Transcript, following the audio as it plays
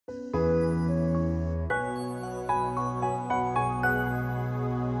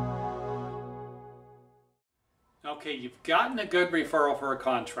Okay, you've gotten a good referral for a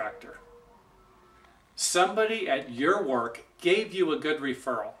contractor. Somebody at your work gave you a good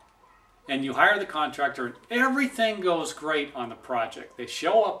referral. And you hire the contractor and everything goes great on the project. They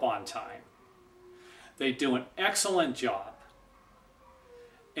show up on time. They do an excellent job.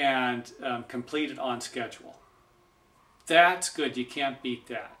 And complete it on schedule. That's good. You can't beat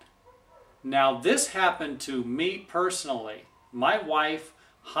that. Now, this happened to me personally. My wife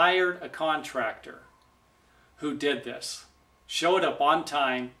hired a contractor who did this. Showed up on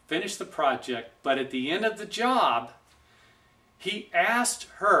time, finished the project, but at the end of the job, he asked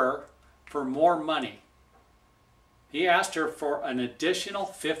her for more money. He asked her for an additional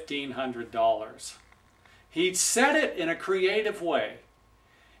 $1,500. He said it in a creative way.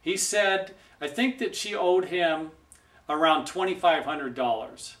 He said, I think that she owed him around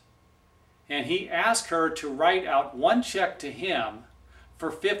 $2,500. And he asked her to write out one check to him for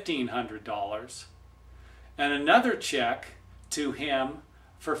 $1,500 and another check to him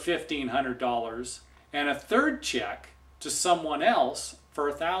for $1,500 and a third check to someone else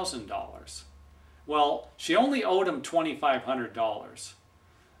for $1,000. Well, she only owed him $2,500.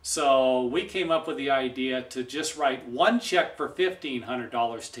 So we came up with the idea to just write one check for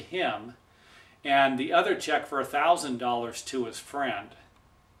 $1,500 to him and the other check for $1,000 to his friend.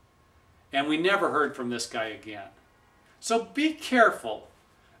 And we never heard from this guy again. So be careful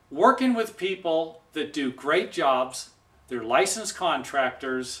working with people that do great jobs. They're licensed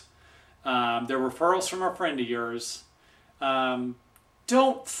contractors. They're referrals from a friend of yours.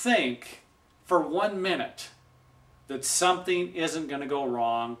 Don't think for 1 minute that something isn't going to go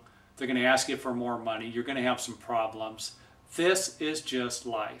wrong. They're going to ask you for more money. You're going to have some problems. This is just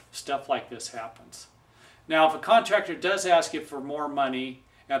life. Stuff like this happens. Now, if a contractor does ask you for more money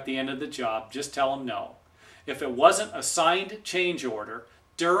at the end of the job, just tell them no. If it wasn't a signed change order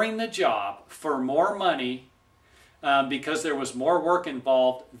during the job for more money because there was more work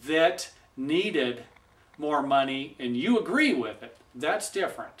involved that needed more money and you agree with it, that's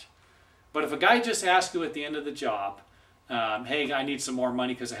different. But if a guy just asks you at the end of the job, hey, I need some more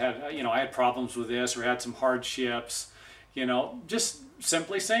money because I had problems with this or had some hardships, just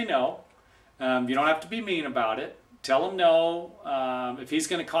simply say no. You don't have to be mean about it. Tell him no. If he's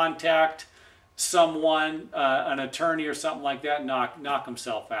going to contact someone, an attorney or something like that, knock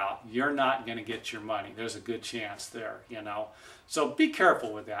himself out. You're not going to get your money. There's a good chance there, So be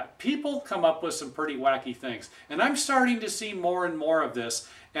careful with that. People come up with some pretty wacky things. And I'm starting to see more and more of this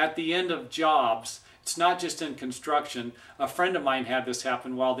at the end of jobs. It's not just in construction. A friend of mine had this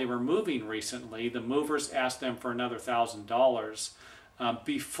happen while they were moving recently. The movers asked them for another $1,000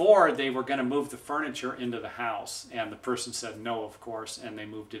 before they were going to move the furniture into the house. And the person said no, of course, and they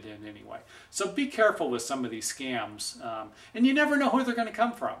moved it in anyway. So be careful with some of these scams. And you never know who they're going to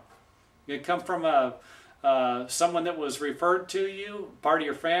come from. They come from someone that was referred to you, part of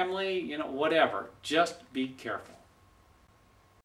your family, whatever. Just be careful.